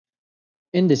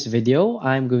In this video,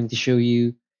 I'm going to show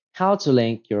you how to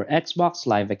link your Xbox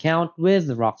Live account with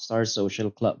Rockstar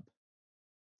Social Club.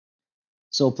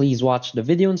 So please watch the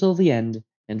video until the end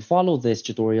and follow this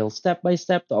tutorial step by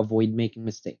step to avoid making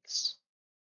mistakes.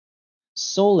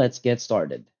 So let's get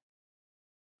started.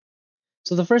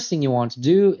 So the first thing you want to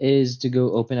do is to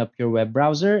go open up your web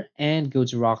browser and go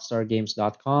to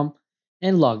rockstargames.com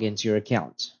and log into your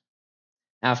account.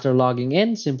 After logging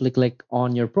in, simply click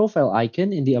on your profile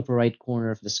icon in the upper right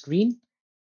corner of the screen,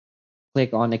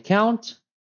 click on Account,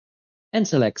 and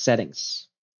select Settings.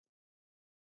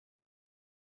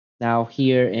 Now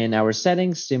here in our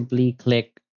settings, simply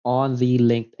click on the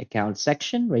linked account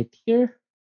section right here,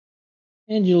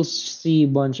 and you'll see a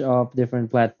bunch of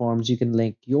different platforms you can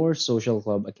link your social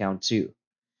club account to.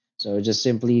 So just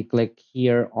simply click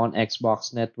here on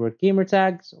Xbox Network Gamer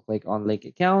tag. So click on link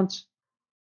account.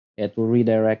 It will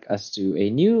redirect us to a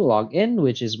new login,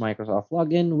 which is Microsoft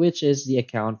login, which is the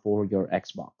account for your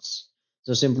Xbox.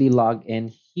 So simply log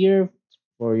in here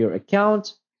for your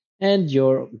account and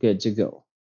you're good to go.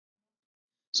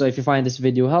 So if you find this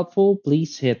video helpful,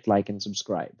 please hit like and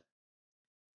subscribe.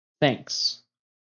 Thanks.